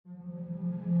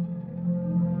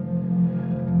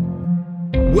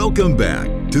Welcome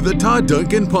back to the Todd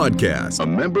Duncan Podcast, a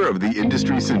member of the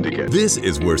Industry Syndicate. This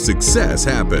is where success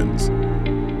happens.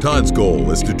 Todd's goal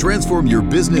is to transform your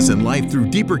business and life through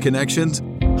deeper connections,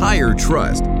 higher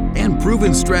trust, and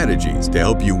proven strategies to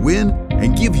help you win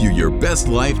and give you your best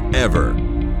life ever.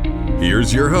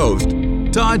 Here's your host,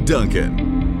 Todd Duncan.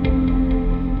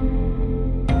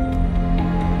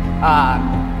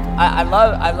 I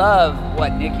love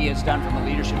what Nikki has done from a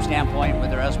leadership standpoint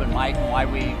with her husband Mike, and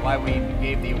why we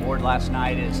gave the award last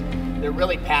night is they're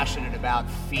really passionate about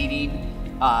feeding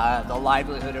the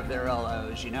livelihood of their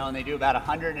LOs, and they do about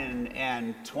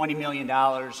 $120 million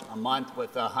a month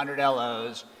with 100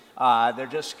 LOs. They're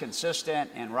just consistent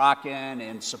and rocking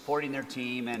and supporting their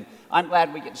team, and I'm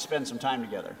glad we get to spend some time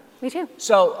together. Me too.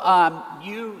 So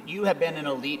you have been an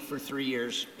elite for 3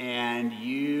 years, and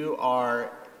you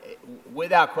are,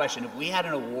 without question, if we had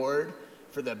an award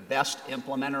for the best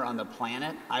implementer on the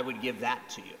planet, I would give that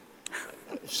to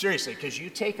you. Seriously, because you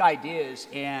take ideas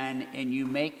and you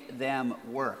make them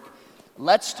work.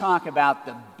 Let's talk about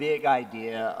the big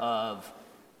idea of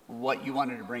what you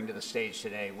wanted to bring to the stage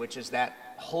today, which is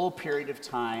that whole period of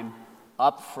time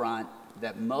up front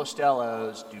that most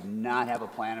LOs do not have a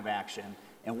plan of action,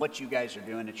 and what you guys are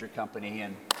doing at your company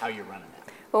and how you're running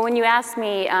that. Well, when you asked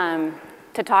me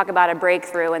to talk about a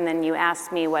breakthrough, and then you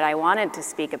asked me what I wanted to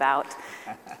speak about,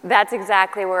 that's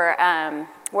exactly where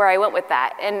I went with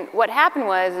that. And what happened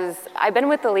was I've been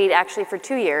with the lead actually for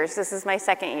 2 years. This is my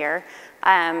second year.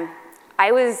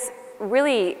 I was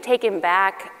really taken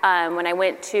back when I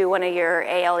went to one of your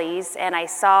ALEs and I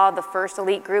saw the first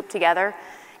elite group together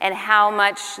and how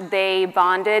much they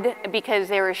bonded because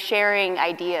they were sharing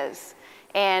ideas.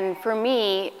 And for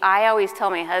me, I always tell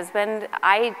my husband,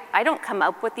 I don't come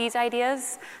up with these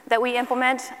ideas that we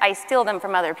implement, I steal them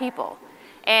from other people.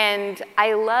 And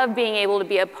I love being able to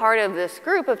be a part of this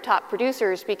group of top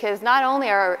producers because not only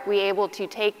are we able to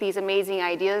take these amazing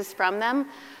ideas from them,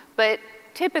 but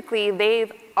typically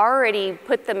they've already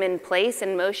put them in place,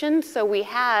 in motion, so we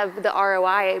have the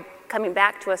ROI coming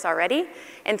back to us already,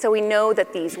 and so we know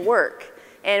that these work.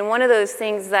 And one of those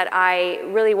things that I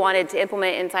really wanted to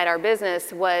implement inside our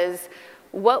business was,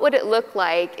 what would it look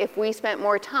like if we spent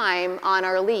more time on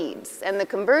our leads and the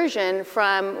conversion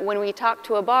from when we talk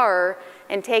to a borrower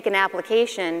and take an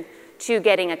application to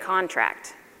getting a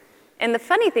contract? And the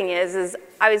funny thing is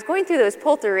I was going through those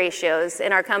pull-through ratios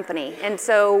in our company, and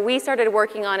so we started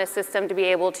working on a system to be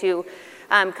able to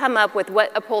come up with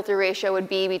what a pull-through ratio would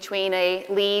be between a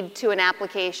lead to an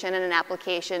application and an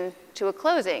application to a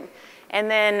closing. And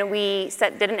then we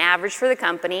did an average for the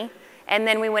company, and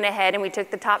then we went ahead and we took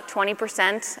the top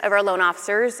 20% of our loan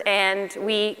officers and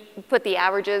we put the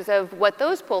averages of what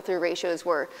those pull-through ratios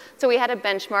were. So we had a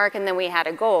benchmark and then we had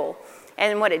a goal.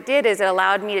 And what it did is it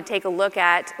allowed me to take a look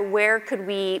at where could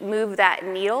we move that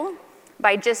needle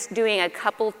by just doing a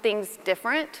couple things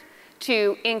different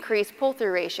to increase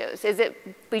pull-through ratios. Is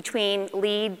it between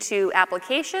lead to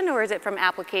application or is it from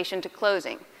application to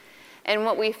closing? And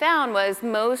what we found was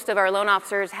most of our loan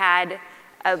officers had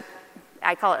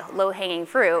I call it low-hanging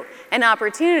fruit, an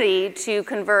opportunity to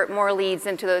convert more leads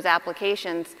into those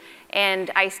applications. And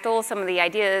I stole some of the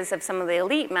ideas of some of the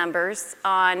elite members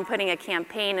on putting a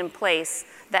campaign in place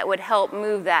that would help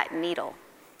move that needle.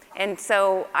 And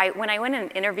so when I went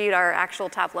and interviewed our actual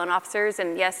top loan officers,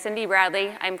 and yes, Cindy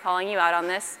Bradley, I'm calling you out on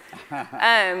this.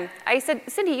 I said,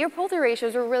 Cindy, your pull-through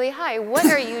ratios are really high. What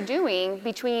are you doing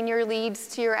between your leads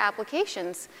to your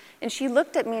applications? And she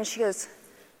looked at me and she goes,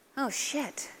 oh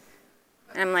shit.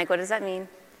 And I'm like, what does that mean?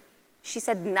 She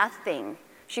said, nothing.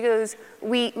 She goes,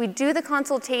 we do the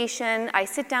consultation, I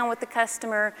sit down with the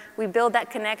customer, we build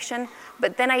that connection,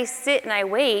 but then I sit and I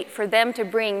wait for them to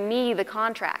bring me the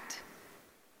contract.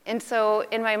 And so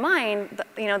in my mind,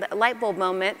 the light bulb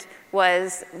moment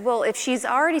was, well, if she's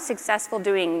already successful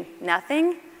doing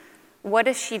nothing, what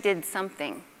if she did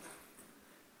something?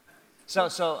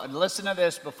 So listen to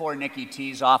this before Nikki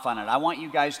tees off on it. I want you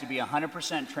guys to be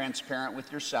 100% transparent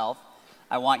with yourself.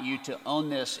 I want you to own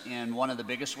this in one of the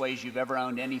biggest ways you've ever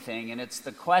owned anything, and it's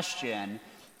the question,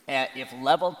 if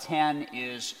level 10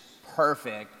 is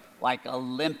perfect, like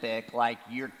Olympic, like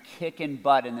you're kicking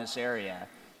butt in this area,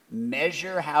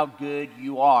 measure how good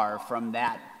you are from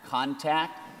that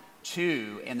contact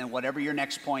to, and then whatever your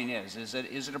next point is. Is it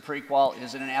a prequal?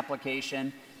 Is it an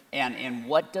application? And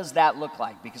what does that look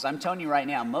like? Because I'm telling you right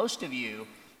now, most of you,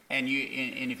 and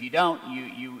if you don't,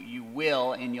 you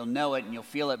will, and you'll know it, and you'll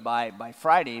feel it by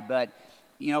Friday. But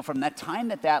from that time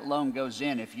that loan goes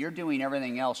in, if you're doing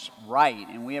everything else right,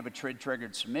 and we have a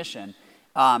TRID-triggered submission,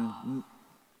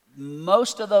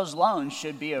 most of those loans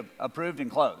should be approved and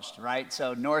closed, right?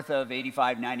 So north of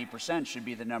 85, 90% should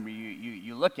be the number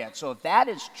you look at. So if that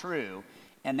is true,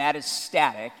 and that is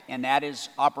static, and that is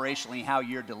operationally how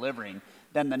you're delivering,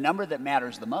 then the number that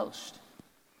matters the most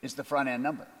is the front end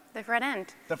number. The front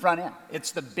end. The front end.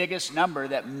 It's the biggest number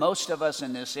that most of us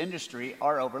in this industry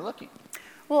are overlooking.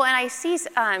 Well, and I see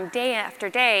day after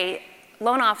day,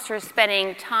 loan officers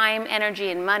spending time, energy,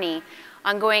 and money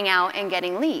on going out and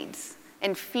getting leads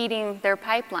and feeding their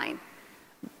pipeline.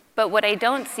 But what I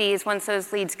don't see is once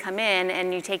those leads come in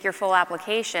and you take your full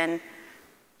application,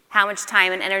 how much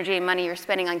time and energy and money you're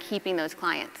spending on keeping those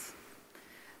clients.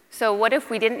 So what if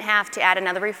we didn't have to add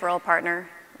another referral partner?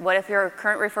 What if your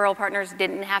current referral partners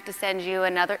didn't have to send you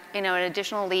another, an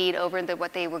additional lead over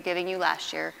what they were giving you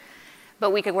last year?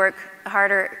 But we could work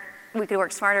harder, we could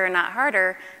work smarter and not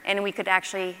harder, and we could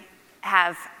actually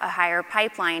have a higher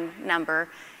pipeline number,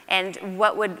 and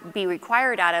what would be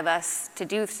required out of us to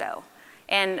do so.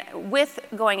 And with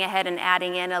going ahead and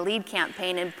adding in a lead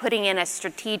campaign and putting in a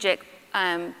strategic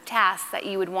task that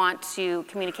you would want to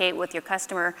communicate with your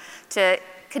customer to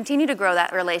continue to grow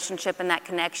that relationship and that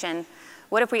connection,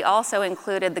 what if we also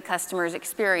included the customer's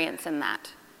experience in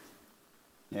that?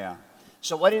 Yeah.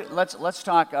 So let's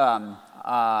talk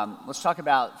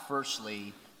about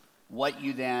firstly what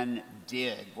you then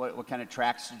did. What kind of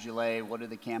tracks did you lay? What do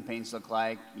the campaigns look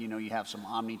like? You have some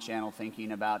omni-channel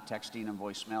thinking about texting and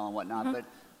voicemail and whatnot, but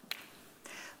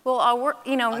well,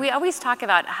 we always talk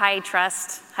about high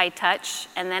trust, high touch,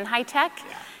 and then high tech.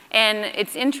 Yeah. And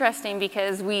it's interesting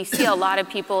because we see a lot of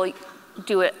people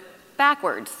do it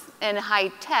backwards, and high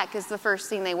tech is the first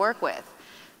thing they work with.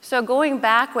 So going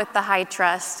back with the high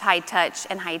trust, high touch,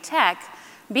 and high tech,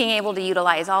 being able to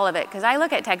utilize all of it, because I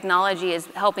look at technology as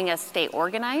helping us stay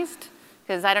organized,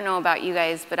 because I don't know about you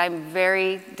guys, but I'm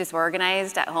very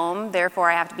disorganized at home, therefore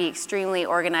I have to be extremely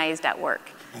organized at work.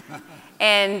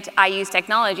 And I use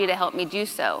technology to help me do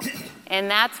so.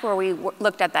 And that's where we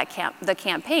looked at the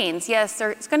campaigns. Yes,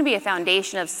 there's going to be a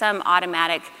foundation of some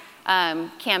automatic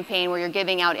campaign where you're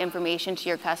giving out information to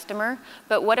your customer,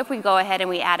 but what if we go ahead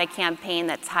and we add a campaign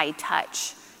that's high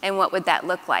touch? And what would that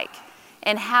look like?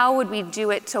 And how would we do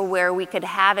it to where we could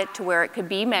have it to where it could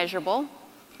be measurable,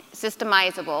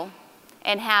 systemizable,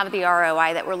 and have the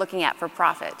ROI that we're looking at for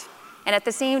profit? And at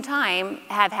the same time,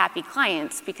 have happy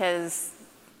clients, because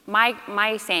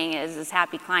my saying is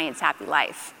happy clients, happy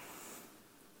life.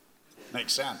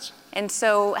 Makes sense. And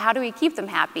so how do we keep them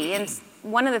happy? And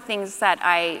one of the things that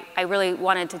I really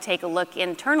wanted to take a look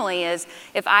internally is,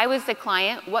 if I was the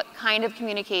client, what kind of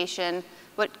communication,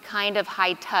 what kind of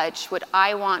high touch would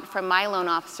I want from my loan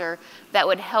officer that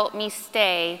would help me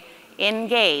stay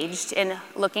engaged in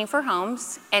looking for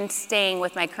homes and staying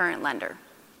with my current lender?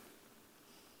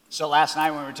 So last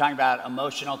night when we were talking about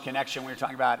emotional connection, we were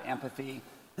talking about empathy,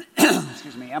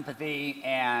 empathy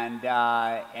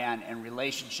and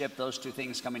relationship, those two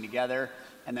things coming together,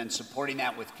 and then supporting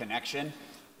that with connection.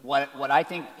 What I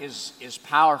think is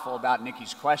powerful about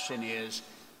Nikki's question is,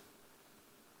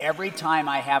 every time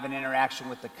I have an interaction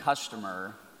with the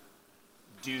customer,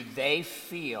 do they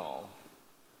feel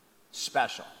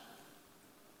special?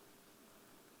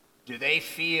 Do they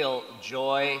feel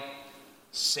joy,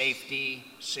 safety,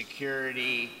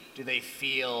 security? Do they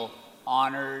feel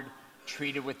honored,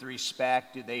 treated with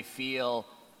respect? Do they feel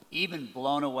even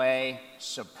blown away,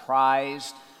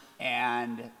 surprised,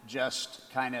 and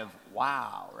just kind of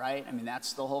wow, right? I mean,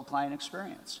 that's the whole client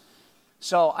experience.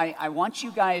 So I want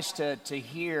you guys to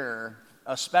hear,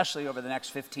 especially over the next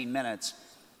 15 minutes,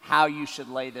 how you should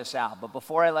lay this out. But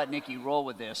before I let Nikki roll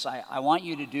with this, I want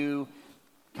you to do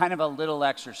kind of a little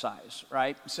exercise,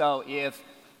 right? So if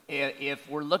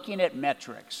we're looking at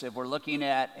metrics, if we're looking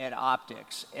at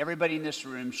optics, everybody in this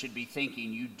room should be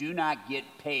thinking, you do not get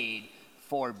paid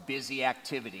for busy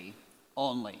activity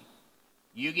only.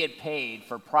 You get paid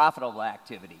for profitable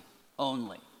activity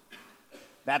only.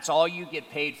 That's all you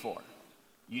get paid for.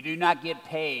 You do not get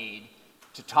paid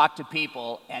to talk to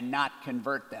people and not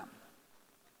convert them.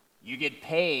 You get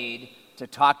paid to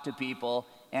talk to people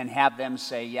and have them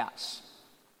say yes.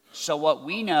 So what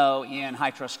we know in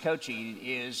High Trust Coaching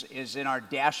is in our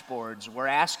dashboards, we're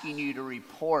asking you to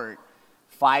report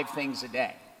 5 things a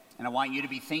day. And I want you to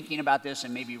be thinking about this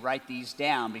and maybe write these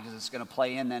down, because it's going to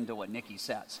play in then to what Nikki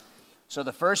says. So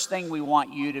the first thing we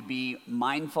want you to be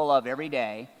mindful of every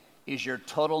day is your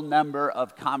total number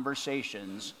of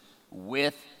conversations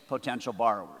with potential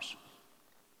borrowers.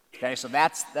 Okay, so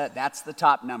that's the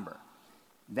top number.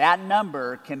 That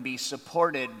number can be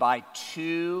supported by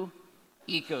 2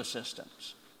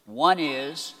 ecosystems. One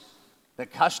is the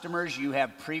customers you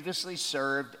have previously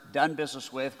served, done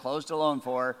business with, closed a loan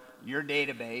for, your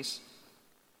database,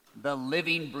 the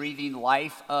living, breathing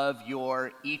life of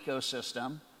your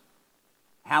ecosystem,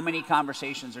 how many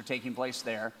conversations are taking place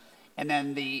there. And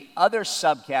then the other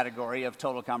subcategory of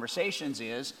total conversations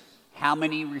is how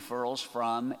many referrals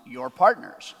from your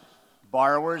partners,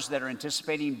 borrowers that are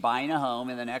anticipating buying a home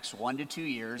in the next 1 to 2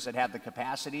 years that have the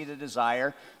capacity, the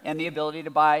desire, and the ability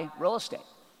to buy real estate.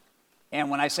 And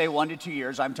when I say 1 to 2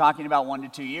 years, I'm talking about 1 to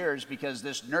 2 years because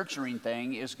this nurturing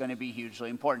thing is going to be hugely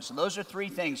important. So those are 3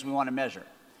 things we want to measure.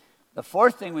 The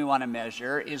 4th thing we want to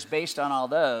measure is based on all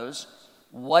those,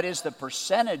 what is the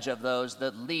percentage of those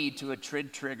that lead to a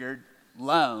TRID-triggered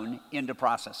loan into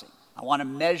processing? I want to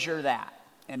measure that,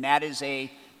 and that is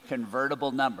a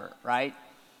convertible number, right?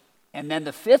 And then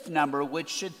the 5th number, which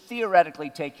should theoretically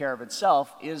take care of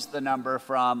itself, is the number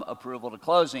from approval to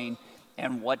closing,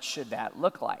 and what should that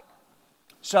look like?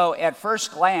 So at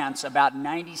first glance, about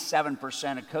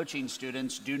 97% of coaching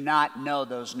students do not know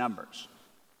those numbers.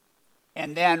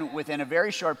 And then within a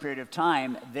very short period of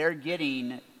time, they're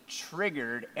getting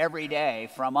triggered every day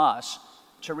from us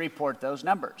to report those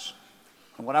numbers.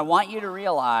 And what I want you to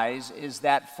realize is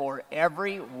that for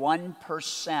every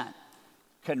 1%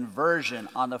 conversion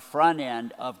on the front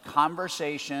end of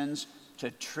conversations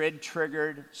to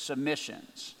TRID-triggered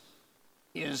submissions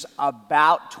is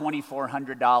about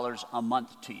 $2,400 a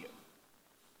month to you.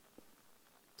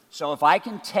 So if I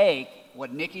can take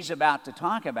what Nikki's about to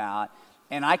talk about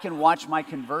and I can watch my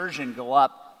conversion go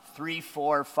up 3,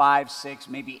 4, 5, 6,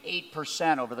 maybe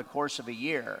 8% over the course of a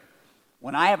year,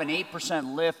 when I have an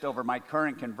 8% lift over my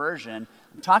current conversion,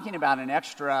 I'm talking about an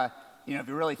extra, if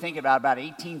you really think about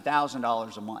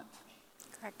 $18,000 a month.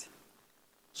 Correct.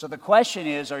 So the question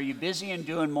is, are you busy and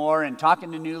doing more and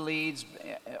talking to new leads,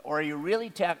 or are you really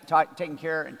taking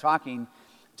care and talking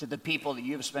to the people that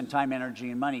you've spent time,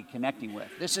 energy, and money connecting with?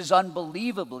 This is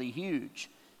unbelievably huge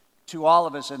to all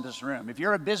of us in this room. If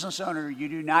you're a business owner, you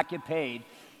do not get paid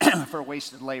for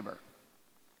wasted labor.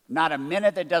 Not a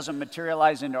minute that doesn't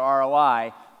materialize into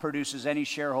ROI produces any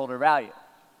shareholder value.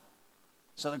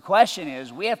 So the question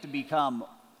is, we have to become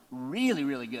really,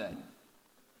 really good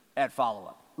at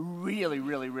follow-up. Really,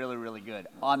 really, really, really good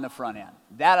on the front end.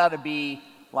 That ought to be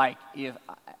like,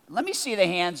 let me see the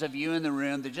hands of you in the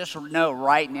room that just know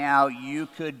right now you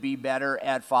could be better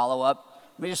at follow-up.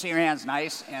 Let me just see your hands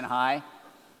nice and high.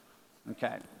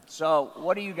 Okay. So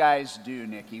what do you guys do,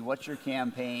 Nikki? What's your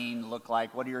campaign look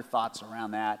like? What are your thoughts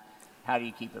around that? How do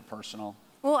you keep it personal?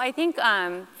 Well, I think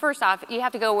first off, you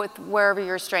have to go with wherever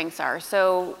your strengths are.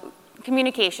 So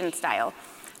communication style.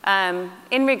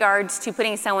 In regards to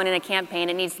putting someone in a campaign,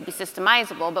 it needs to be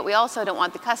systemizable, but we also don't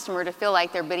want the customer to feel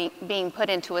like they're being put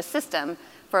into a system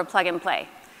for a plug and play.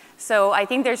 So I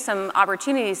think there's some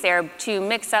opportunities there to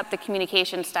mix up the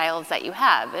communication styles that you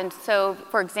have. And so,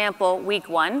 for example, week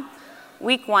one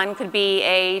could be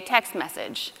a text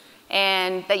message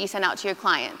and that you send out to your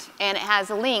client, and it has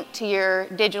a link to your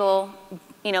digital,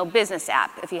 business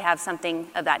app if you have something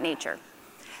of that nature.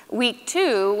 Week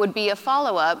 2 would be a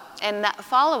follow-up, and that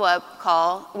follow-up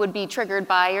call would be triggered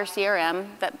by your CRM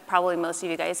that probably most of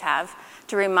you guys have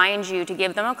to remind you to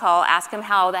give them a call, ask them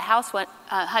how the house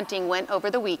hunting went over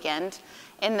the weekend,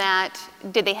 and that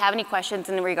did they have any questions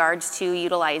in regards to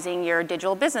utilizing your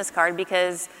digital business card,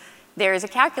 because there's a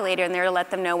calculator in there to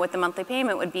let them know what the monthly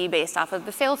payment would be based off of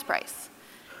the sales price.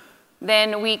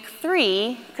 Then week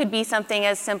 3 could be something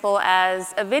as simple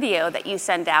as a video that you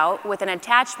send out with an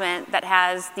attachment that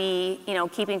has the,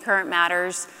 keeping current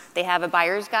matters. They have a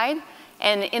buyer's guide.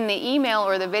 And in the email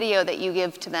or the video that you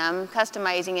give to them,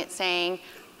 customizing it saying,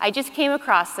 I just came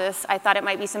across this. I thought it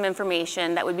might be some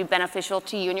information that would be beneficial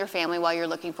to you and your family while you're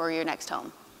looking for your next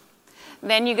home.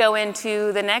 Then you go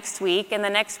into the next week, and the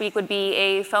next week would be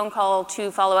a phone call to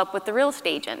follow up with the real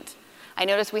estate agent. I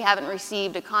noticed we haven't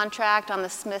received a contract on the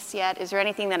Smiths yet. Is there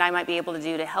anything that I might be able to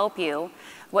do to help you?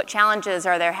 What challenges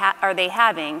are they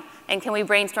having? And can we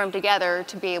brainstorm together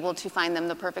to be able to find them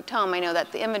the perfect home? I know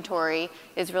that the inventory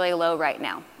is really low right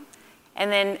now. And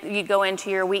then you go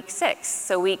into your week 6.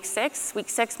 So week six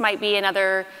might be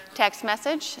another text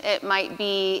message. It might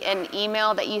be an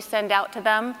email that you send out to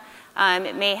them.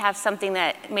 It may have something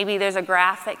that maybe there's a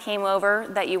graph that came over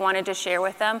that you wanted to share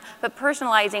with them, but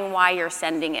personalizing why you're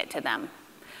sending it to them.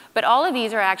 But all of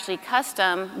these are actually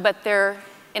custom, but they're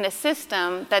in a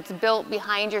system that's built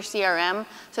behind your CRM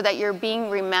so that you're being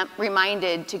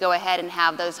reminded to go ahead and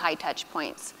have those high touch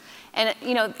points. And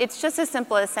it's just as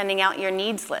simple as sending out your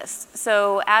needs list.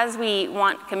 So as we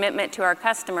want commitment to our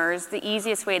customers, the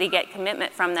easiest way to get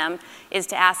commitment from them is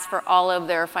to ask for all of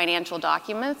their financial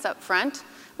documents up front,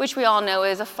 which we all know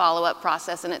is a follow-up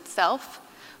process in itself.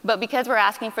 But because we're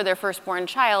asking for their firstborn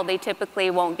child, they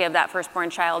typically won't give that firstborn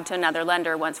child to another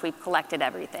lender once we've collected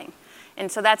everything.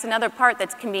 And so that's another part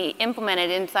that can be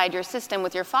implemented inside your system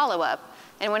with your follow-up.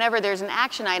 And whenever there's an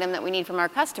action item that we need from our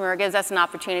customer, it gives us an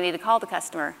opportunity to call the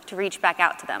customer, to reach back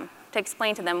out to them, to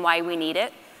explain to them why we need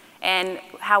it, and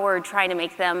how we're trying to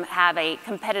make them have a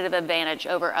competitive advantage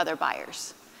over other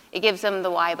buyers. It gives them the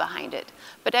why behind it.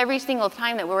 But every single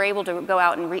time that we're able to go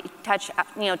out and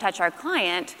touch our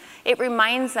client, it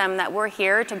reminds them that we're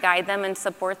here to guide them and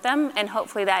support them, and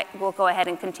hopefully that will go ahead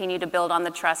and continue to build on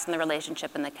the trust and the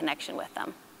relationship and the connection with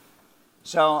them.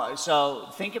 So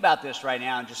think about this right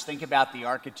now, and just think about the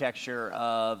architecture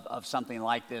of something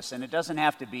like this. And it doesn't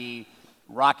have to be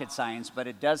rocket science, but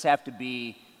it does have to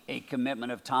be a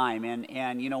commitment of time.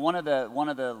 And you know, one of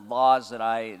the laws that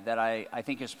I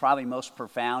think is probably most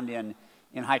profound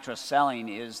in high trust selling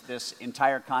is this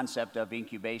entire concept of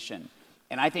incubation.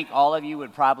 And I think all of you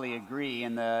would probably agree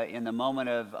in the moment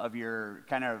of your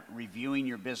kind of reviewing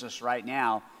your business right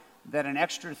now, that an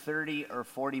extra 30 or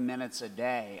 40 minutes a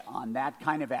day on that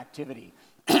kind of activity,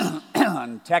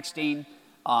 on texting,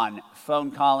 on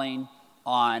phone calling,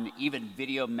 on even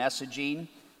video messaging,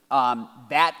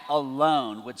 that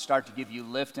alone would start to give you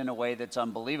lift in a way that's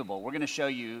unbelievable. We're going to show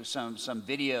you some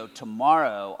video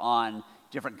tomorrow on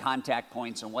different contact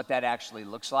points and what that actually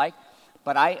looks like.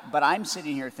 But I'm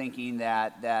sitting here thinking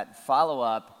that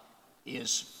follow-up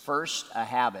is first a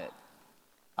habit,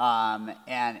 and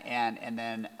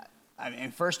then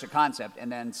first a concept, and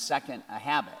then second a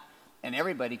habit. And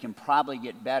everybody can probably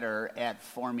get better at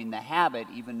forming the habit.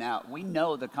 Even now, we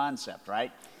know the concept,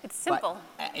 right? It's simple.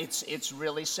 But it's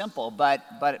really simple. But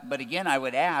again, I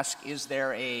would ask: is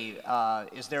there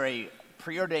a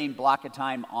preordained block of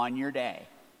time on your day,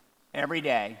 every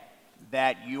day,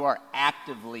 that you are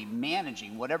actively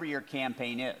managing whatever your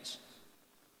campaign is?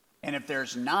 And if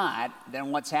there's not,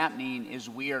 then what's happening is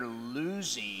we are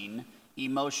losing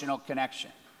emotional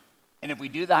connection. And if we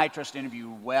do the high trust interview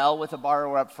well with a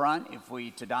borrower up front,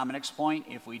 to Dominic's point,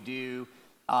 if we do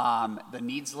the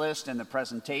needs list and the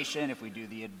presentation, if we do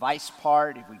the advice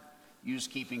part, if we use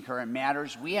Keeping Current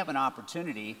Matters, we have an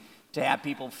opportunity to have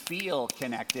people feel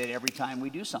connected every time we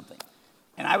do something.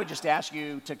 And I would just ask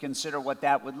you to consider what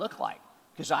that would look like.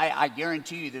 Because I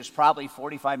guarantee you there's probably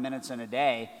 45 minutes in a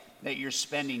day that you're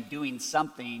spending doing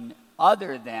something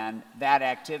other than that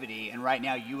activity. And right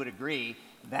now you would agree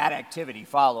that activity,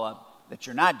 follow-up, that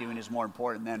you're not doing is more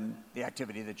important than the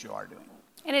activity that you are doing.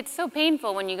 And it's so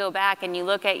painful when you go back and you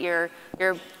look at your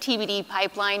TBD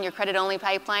pipeline, your credit-only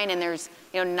pipeline, and there's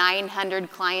 900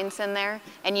 clients in there,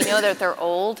 and you know that they're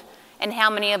old, and how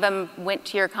many of them went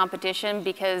to your competition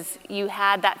because you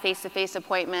had that face-to-face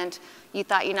appointment, you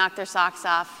thought you knocked their socks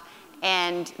off,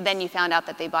 and then you found out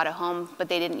that they bought a home, but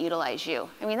they didn't utilize you.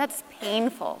 I mean, that's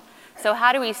painful. So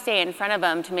how do we stay in front of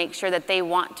them to make sure that they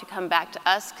want to come back to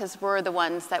us, because we're the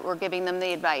ones that were giving them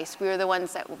the advice. We were the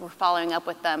ones that were following up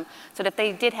with them. So that if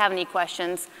they did have any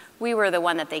questions, we were the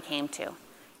one that they came to.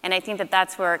 And I think that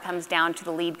that's where it comes down to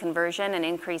the lead conversion and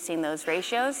increasing those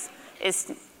ratios,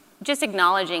 is just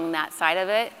acknowledging that side of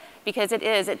it, because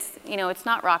it's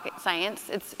not rocket science.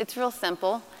 It's real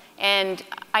simple. And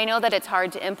I know that it's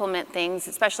hard to implement things,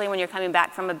 especially when you're coming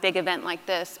back from a big event like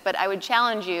this, but I would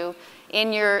challenge you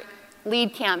in your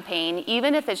lead campaign,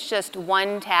 even if it's just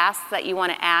one task that you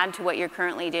want to add to what you're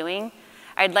currently doing,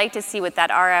 I'd like to see what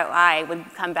that ROI would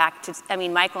come back to. I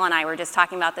mean, Michael and I were just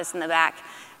talking about this in the back.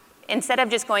 Instead of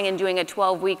just going and doing a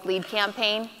 12-week lead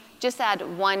campaign, just add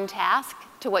one task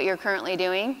to what you're currently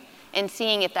doing and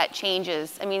seeing if that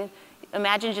changes. I mean,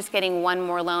 imagine just getting one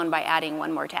more loan by adding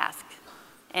one more task.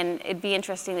 And it'd be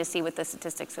interesting to see what the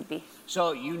statistics would be.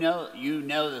 So you know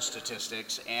the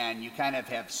statistics, and you kind of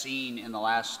have seen in the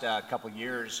last couple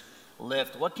years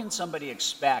lift. What can somebody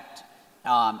expect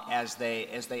as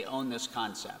they own this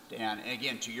concept? And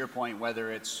again, to your point,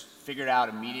 whether it's figured out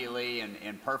immediately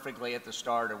and perfectly at the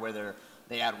start, or whether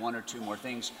they add one or two more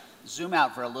things, zoom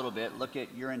out for a little bit. Look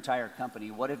at your entire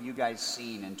company. What have you guys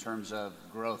seen in terms of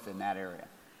growth in that area?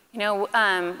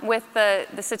 With the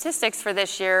statistics for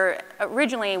this year,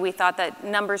 originally we thought that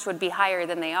numbers would be higher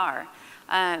than they are.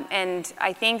 And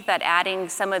I think that adding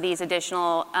some of these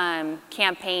additional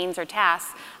campaigns or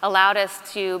tasks allowed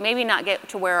us to maybe not get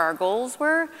to where our goals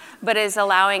were, but is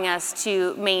allowing us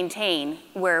to maintain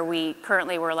where we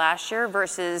currently were last year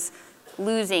versus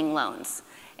losing loans.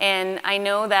 And I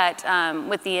know that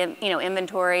with the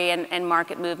inventory and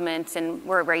market movements and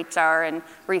where rates are and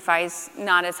refis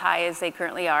not as high as they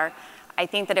currently are, I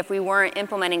think that if we weren't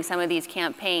implementing some of these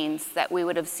campaigns, that we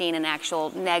would have seen an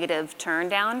actual negative turn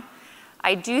down.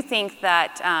 I do think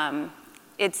that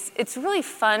it's really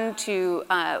fun to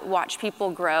watch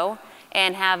people grow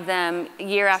and have them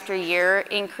year after year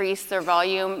increase their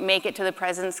volume, make it to the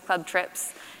President's Club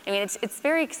trips. I mean, it's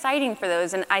very exciting for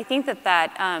those, and I think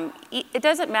that it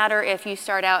doesn't matter if you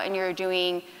start out and you're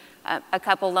doing a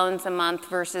couple loans a month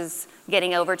versus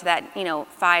getting over to that,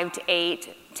 5 to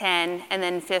 8, 10, and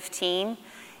then 15.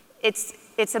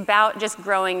 It's about just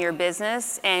growing your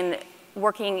business and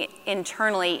working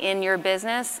internally in your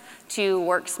business to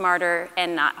work smarter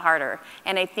and not harder.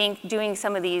 And I think doing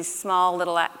some of these small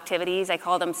little activities, I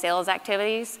call them sales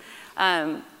activities,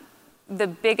 the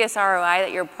biggest ROI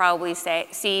that you'll probably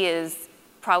see is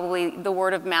probably the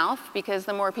word of mouth, because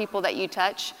the more people that you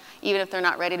touch, even if they're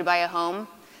not ready to buy a home,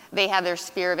 they have their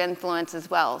sphere of influence as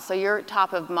well. So you're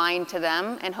top of mind to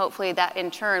them, and hopefully that in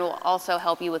turn will also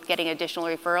help you with getting additional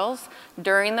referrals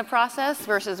during the process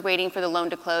versus waiting for the loan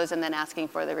to close and then asking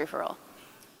for the referral.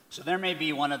 So there may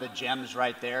be one of the gems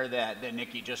right there that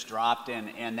Nikki just dropped,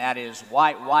 and that is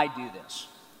why do this,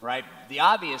 right? The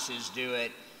obvious is do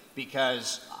it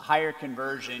because higher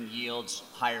conversion yields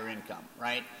higher income,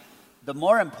 right? The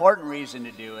more important reason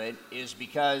to do it is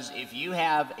because if you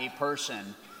have a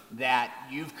person that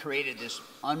you've created this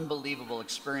unbelievable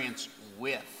experience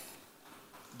with,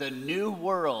 the new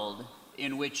world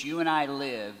in which you and I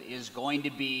live is going to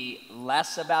be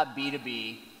less about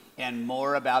B2B and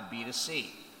more about B2C.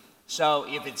 So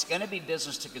if it's going to be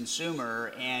business to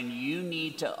consumer and you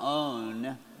need to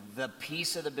own the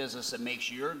piece of the business that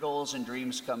makes your goals and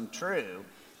dreams come true,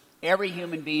 every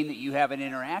human being that you have an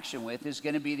interaction with is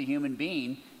going to be the human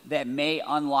being that may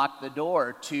unlock the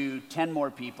door to 10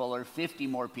 more people or 50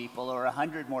 more people or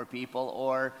 100 more people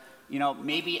or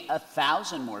maybe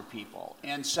 1,000 more people.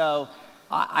 And so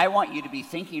I want you to be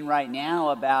thinking right now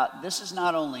about this is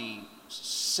not only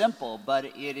simple, but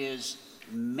it is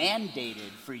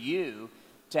mandated for you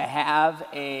to have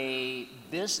a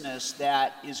business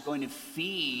that is going to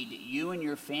feed you and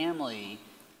your family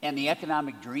and the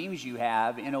economic dreams you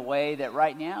have in a way that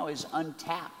right now is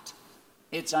untapped.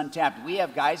 It's untapped. We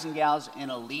have guys and gals in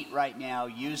Elite right now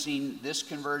using this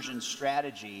conversion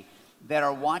strategy that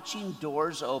are watching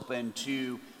doors open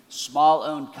to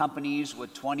small-owned companies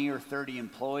with 20 or 30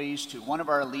 employees, to one of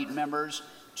our Elite members,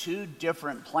 2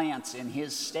 different plants in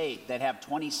his state that have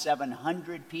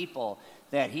 2,700 people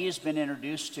that he has been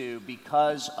introduced to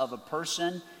because of a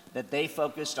person that they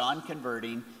focused on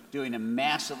converting, doing a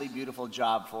massively beautiful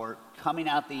job for, coming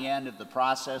out the end of the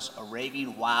process, a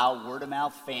raving wow,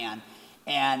 word-of-mouth fan.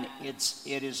 And it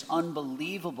is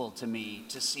unbelievable to me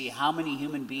to see how many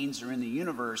human beings are in the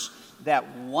universe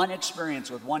that one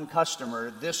experience with one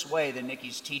customer this way that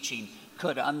Nikki's teaching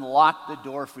could unlock the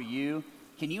door for you.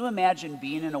 Can you imagine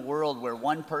being in a world where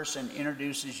one person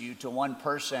introduces you to one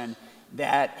person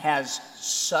that has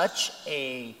such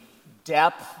a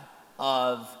depth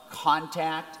of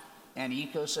contact and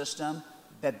ecosystem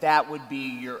that would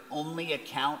be your only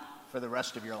account for the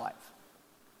rest of your life?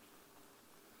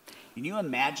 Can you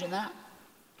imagine that?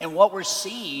 And what we're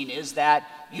seeing is that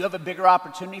you have a bigger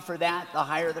opportunity for that the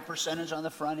higher the percentage on the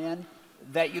front end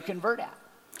that you convert at.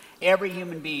 Every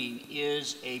human being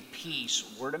is a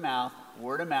piece, word of mouth,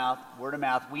 word of mouth, word of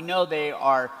mouth. We know they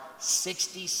are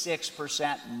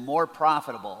 66% more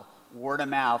profitable word of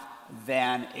mouth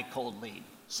than a cold lead.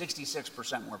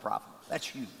 66% more profitable. That's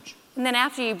huge. And then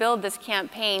after you build this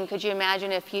campaign, could you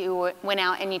imagine if you went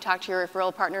out and you talked to your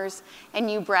referral partners and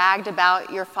you bragged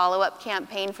about your follow-up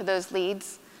campaign for those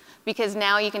leads? Because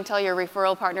now you can tell your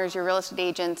referral partners, your real estate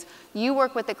agents, you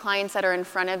work with the clients that are in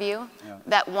front of you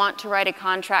that want to write a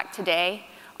contract today.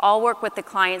 I'll work with the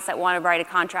clients that want to write a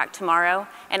contract tomorrow,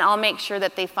 and I'll make sure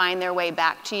that they find their way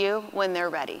back to you when they're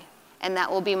ready. And that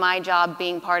will be my job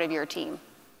being part of your team.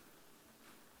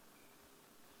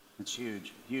 It's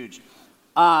huge, huge.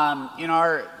 In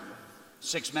our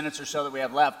 6 minutes or so that we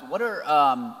have left,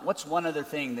 what's one other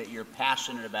thing that you're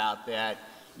passionate about that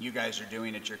you guys are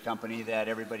doing at your company that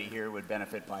everybody here would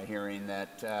benefit by hearing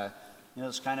that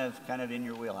is kind of in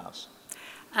your wheelhouse?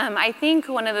 I think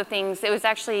one of the things, it was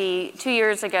actually 2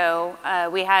 years ago,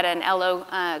 we had an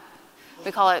LO,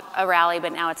 we call it a rally,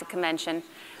 but now it's a convention.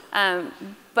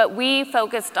 But we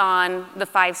focused on the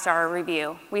 5-star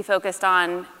review. We focused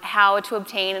on how to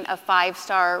obtain a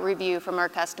 5-star review from our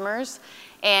customers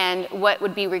and what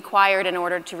would be required in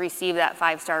order to receive that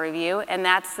 5-star review, and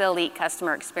that's the Elite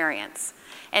customer experience.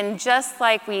 And just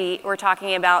like we were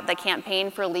talking about the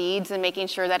campaign for leads and making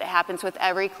sure that it happens with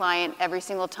every client every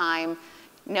single time,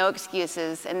 no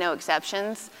excuses, and no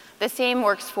exceptions. The same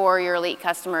works for your elite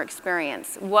customer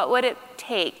experience. What would it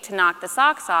take to knock the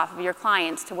socks off of your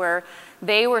clients to where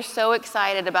they were so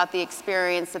excited about the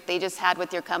experience that they just had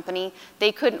with your company,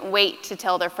 they couldn't wait to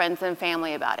tell their friends and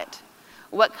family about it?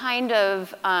 What kind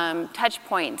of touch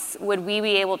points would we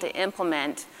be able to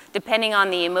implement depending on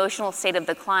the emotional state of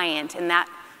the client and that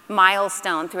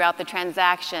milestone throughout the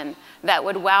transaction that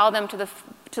would wow them to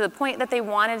the point that they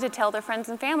wanted to tell their friends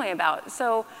and family about?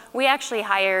 So we actually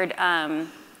hired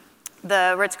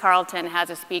the Ritz-Carlton has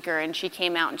a speaker, and she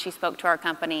came out and she spoke to our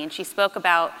company, and she spoke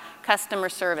about customer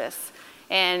service.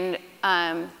 And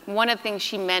one of the things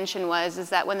she mentioned is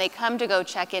that when they come to go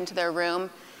check into their room,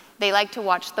 they like to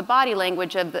watch the body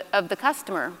language of the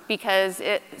customer, because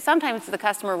sometimes the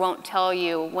customer won't tell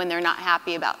you when they're not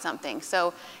happy about something.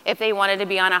 So if they wanted to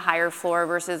be on a higher floor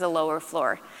versus a lower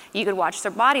floor, you could watch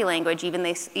their body language,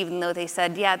 even though they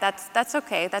said, yeah, that's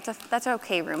okay, that's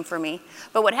okay room for me.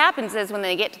 But what happens is when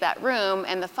they get to that room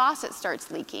and the faucet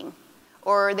starts leaking,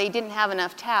 or they didn't have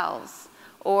enough towels,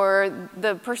 or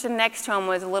the person next to them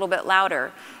was a little bit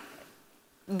louder,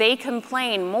 they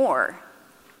complain more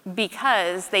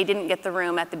because they didn't get the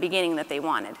room at the beginning that they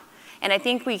wanted. And I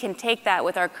think we can take that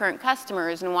with our current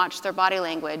customers and watch their body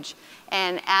language.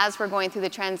 And as we're going through the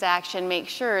transaction, make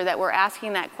sure that we're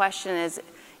asking that question,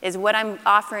 is what I'm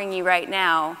offering you right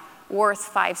now worth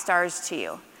 5 stars to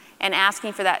you? And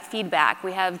asking for that feedback.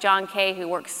 We have John Kay, who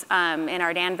works in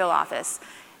our Danville office.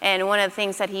 And one of the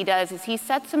things that he does is he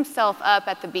sets himself up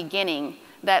at the beginning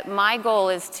that my goal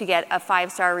is to get a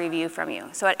 5-star review from you.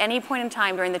 So at any point in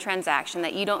time during the transaction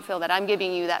that you don't feel that I'm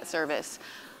giving you that service,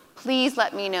 please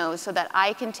let me know so that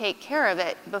I can take care of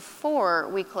it before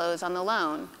we close on the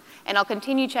loan. And I'll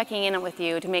continue checking in with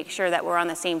you to make sure that we're on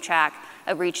the same track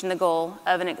of reaching the goal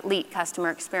of an elite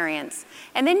customer experience.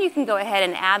 And then you can go ahead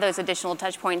and add those additional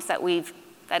touch points that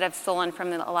I've stolen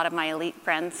from a lot of my elite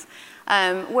friends,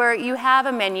 where you have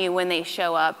a menu when they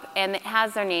show up and it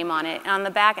has their name on it. And on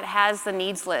the back, it has the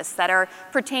needs lists that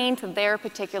pertain to their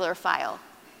particular file.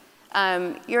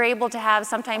 You're able to have,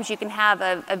 sometimes you can have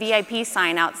a VIP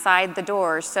sign outside the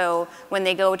door, so when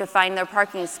they go to find their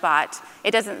parking spot,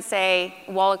 it doesn't say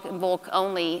Wallach and Volk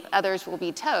only, others will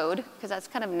be towed, because that's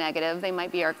kind of negative. They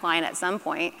might be our client at some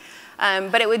point.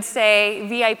 But it would say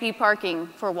VIP parking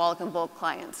for Wallach and Volk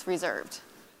clients reserved.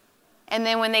 And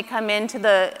then when they come into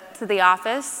the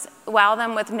office, wow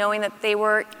them with knowing that they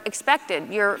were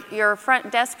expected. Your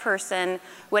front desk person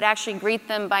would actually greet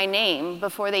them by name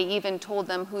before they even told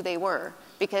them who they were,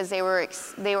 because they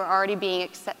were already being,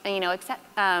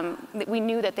 we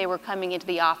knew that they were coming into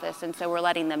the office, and so we're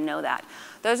letting them know that.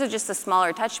 Those are just the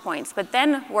smaller touch points, but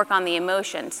then work on the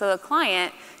emotion. So the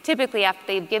client, typically after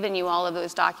they've given you all of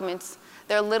those documents,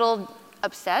 they're a little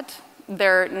upset.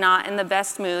 They're not in the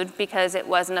best mood because it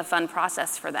wasn't a fun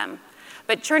process for them.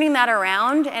 But turning that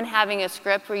around and having a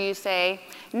script where you say,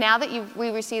 now that we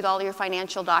received all your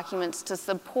financial documents to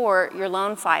support your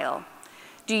loan file,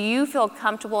 do you feel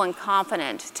comfortable and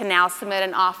confident to now submit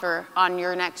an offer on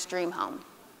your next dream home?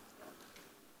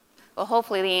 Well,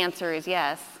 hopefully the answer is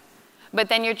yes. But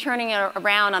then you're turning it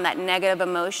around on that negative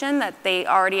emotion that they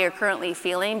already are currently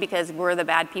feeling because we're the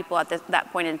bad people at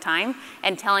that point in time,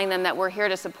 and telling them that we're here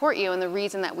to support you, and the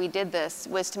reason that we did this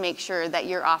was to make sure that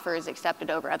your offer is accepted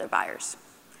over other buyers.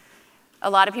 A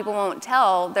lot of people won't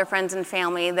tell their friends and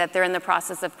family that they're in the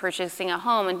process of purchasing a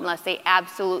home unless they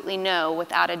absolutely know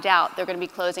without a doubt they're going to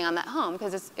be closing on that home,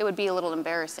 because it would be a little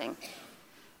embarrassing.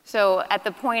 So at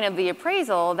the point of the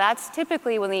appraisal, that's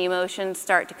typically when the emotions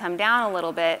start to come down a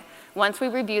little bit. Once we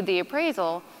reviewed the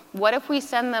appraisal, what if we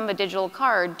send them a digital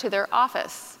card to their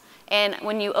office? And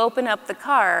when you open up the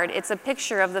card, it's a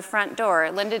picture of the front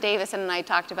door. Linda Davison and I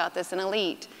talked about this in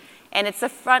Elite. And it's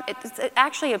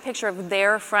actually a picture of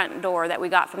their front door that we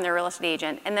got from their real estate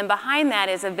agent. And then behind that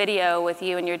is a video with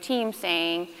you and your team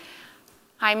saying,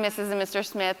 "Hi, Mrs. and Mr.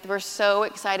 Smith. We're so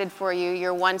excited for you.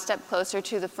 You're one step closer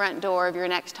to the front door of your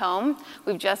next home.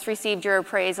 We've just received your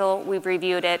appraisal. We've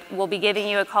reviewed it. We'll be giving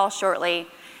you a call shortly.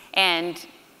 And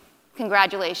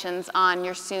congratulations on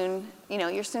your soon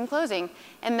closing."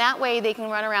 And that way they can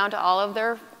run around to all of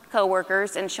their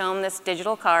coworkers and show them this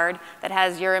digital card that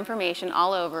has your information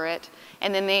all over it.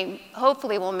 And then they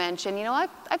hopefully will mention,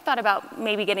 I've thought about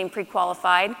maybe getting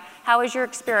pre-qualified. How was your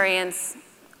experience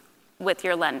with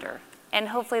your lender? And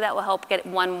hopefully that will help get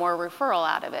one more referral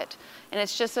out of it. And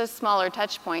it's just those smaller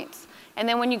touch points. And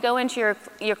then when you go into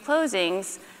your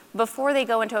closings, before they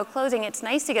go into a closing, it's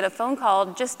nice to get a phone call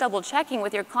just double checking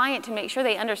with your client to make sure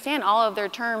they understand all of their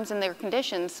terms and their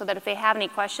conditions, so that if they have any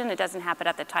question, it doesn't happen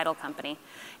at the title company.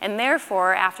 And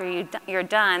therefore, after you're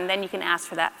done, then you can ask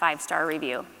for that 5-star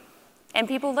review. And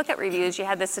people look at reviews. You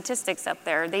had the statistics up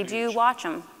there. They do watch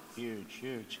them.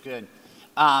 Huge, good.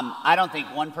 I don't think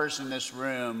one person in this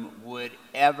room would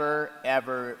ever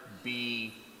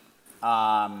be,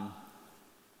 what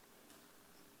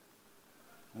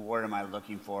word am I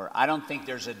looking for? I don't think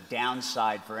there's a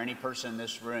downside for any person in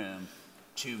this room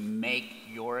to make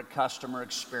your customer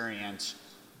experience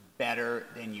better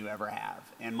than you ever have.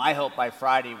 And my hope by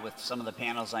Friday with some of the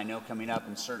panels I know coming up,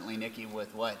 and certainly Nikki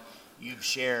with what you've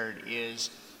shared, is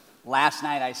last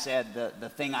night I said the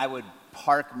thing I would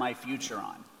park my future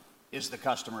on is the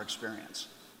customer experience.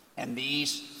 And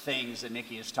these things that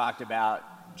Nikki has talked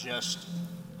about just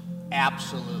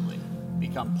absolutely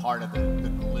become part of the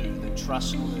glue, the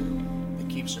trust glue that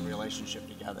keeps a relationship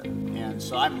together. And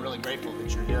so I'm really grateful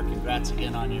that you're here. Congrats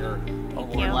again on your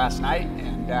award last night.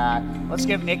 And let's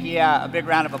give Nikki a big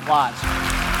round of applause.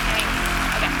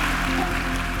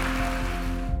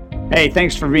 Hey,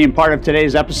 thanks for being part of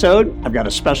today's episode. I've got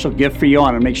a special gift for you I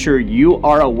want to make sure you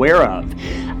are aware of.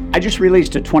 I just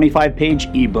released a 25-page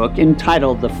ebook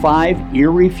entitled The 5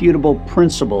 Irrefutable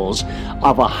Principles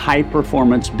of a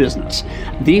High-Performance Business.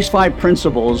 These 5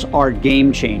 principles are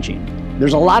game-changing.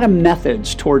 There's a lot of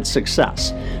methods towards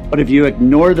success, but if you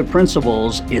ignore the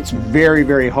principles, it's very,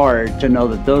 very hard to know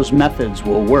that those methods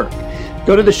will work.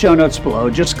 Go to the show notes below,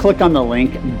 just click on the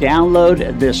link,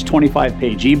 download this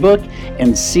 25-page ebook,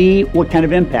 and see what kind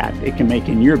of impact it can make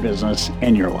in your business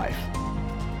and your life.